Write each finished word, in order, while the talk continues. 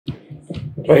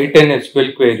Write an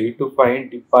SQL query to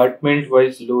find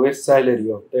department-wise lowest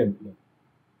salary of the employee.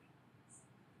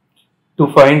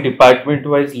 To find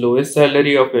department-wise lowest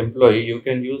salary of employee, you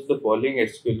can use the following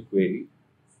SQL query.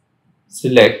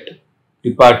 Select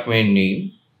department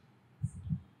name,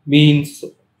 means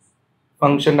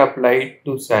function applied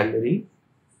to salary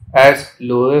as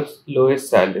lowest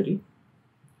salary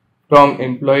from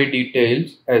employee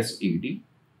details as ED.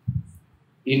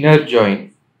 Inner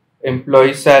join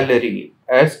employee salary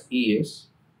as ES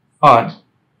on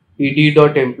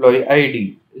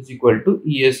ED.employeeID is equal to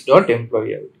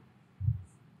ES.employeeID.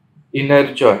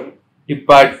 Inner join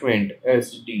department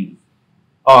as D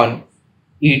on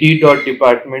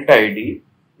ED.DepartmentID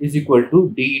is equal to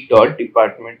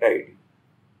D.DepartmentID.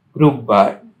 Group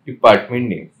by department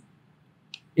name.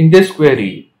 In this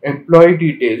query, employee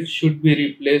details should be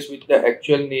replaced with the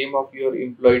actual name of your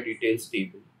employee details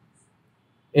table.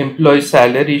 Employee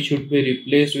salary should be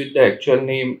replaced with the actual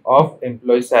name of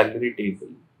employee salary table.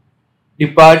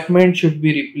 Department should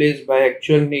be replaced by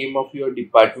actual name of your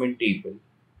department table.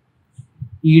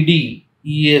 ED,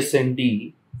 ES and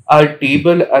D are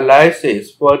table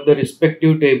aliases for the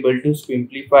respective table to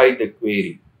simplify the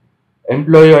query.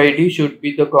 Employee ID should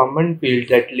be the common field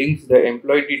that links the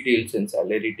employee details and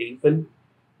salary table.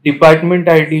 Department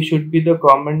ID should be the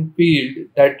common field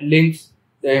that links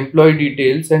the employee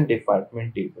details and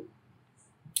department table.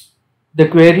 The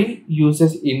query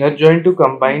uses inner join to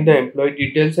combine the employee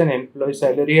details and employee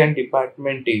salary and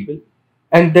department table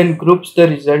and then groups the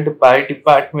result by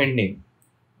department name.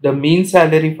 The mean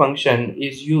salary function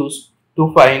is used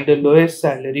to find the lowest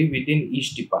salary within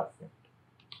each department.